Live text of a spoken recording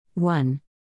1.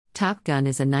 Top Gun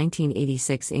is a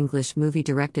 1986 English movie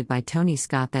directed by Tony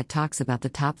Scott that talks about the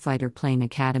Top Fighter Plane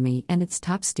Academy and its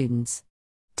top students.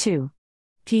 2.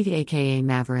 Pete aka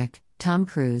Maverick, Tom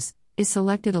Cruise, is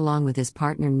selected along with his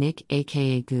partner Nick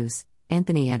aka Goose,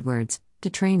 Anthony Edwards, to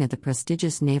train at the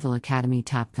prestigious Naval Academy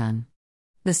Top Gun.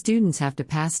 The students have to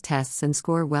pass tests and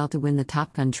score well to win the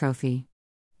Top Gun trophy.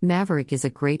 Maverick is a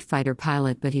great fighter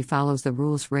pilot, but he follows the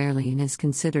rules rarely and is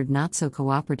considered not so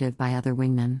cooperative by other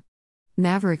wingmen.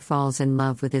 Maverick falls in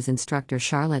love with his instructor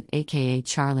Charlotte aka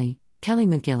Charlie, Kelly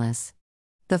McGillis.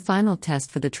 The final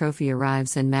test for the trophy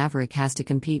arrives and Maverick has to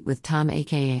compete with Tom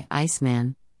aka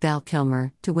Iceman, Val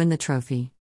Kilmer, to win the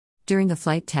trophy. During the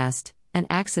flight test, an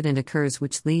accident occurs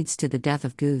which leads to the death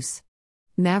of Goose.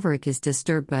 Maverick is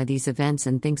disturbed by these events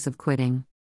and thinks of quitting.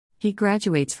 He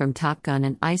graduates from Top Gun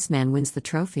and Iceman wins the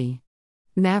trophy.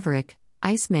 Maverick,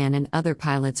 Iceman and other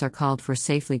pilots are called for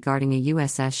safely guarding a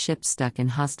USS ship stuck in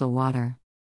hostile water.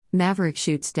 Maverick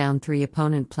shoots down 3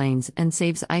 opponent planes and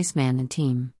saves Iceman and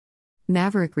team.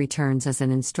 Maverick returns as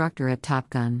an instructor at Top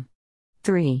Gun.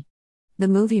 3. The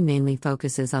movie mainly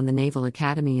focuses on the Naval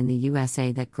Academy in the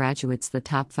USA that graduates the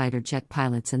top fighter jet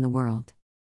pilots in the world.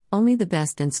 Only the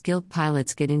best and skilled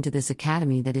pilots get into this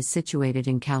academy that is situated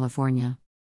in California.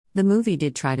 The movie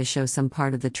did try to show some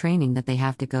part of the training that they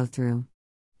have to go through.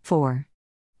 4.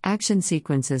 Action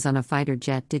sequences on a fighter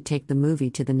jet did take the movie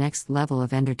to the next level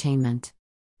of entertainment.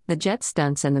 The jet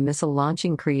stunts and the missile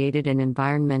launching created an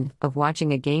environment of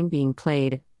watching a game being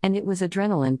played, and it was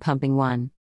adrenaline pumping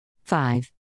one.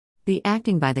 5. The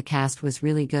acting by the cast was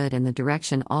really good and the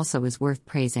direction also is worth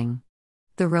praising.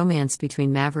 The romance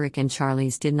between Maverick and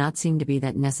Charlize did not seem to be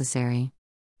that necessary.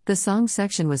 The song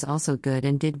section was also good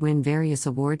and did win various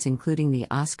awards including the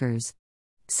Oscars.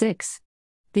 6.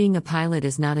 Being a pilot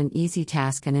is not an easy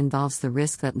task and involves the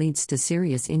risk that leads to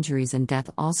serious injuries and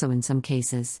death also in some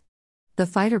cases. The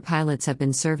fighter pilots have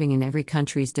been serving in every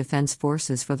country's defense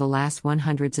forces for the last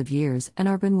hundreds of years and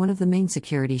are been one of the main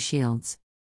security shields.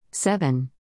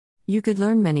 7. You could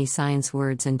learn many science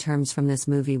words and terms from this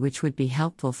movie which would be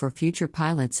helpful for future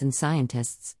pilots and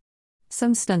scientists.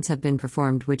 Some stunts have been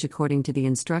performed which, according to the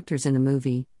instructors in the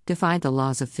movie, defied the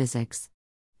laws of physics.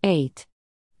 8.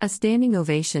 A standing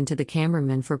ovation to the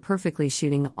cameraman for perfectly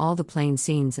shooting all the plane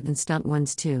scenes and stunt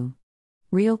ones too.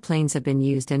 Real planes have been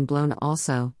used and blown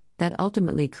also, that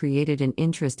ultimately created an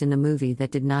interest in the movie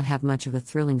that did not have much of a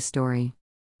thrilling story.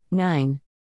 9.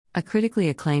 A critically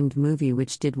acclaimed movie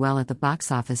which did well at the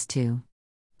box office too.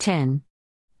 10.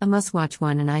 A must-watch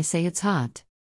one and I say it's hot.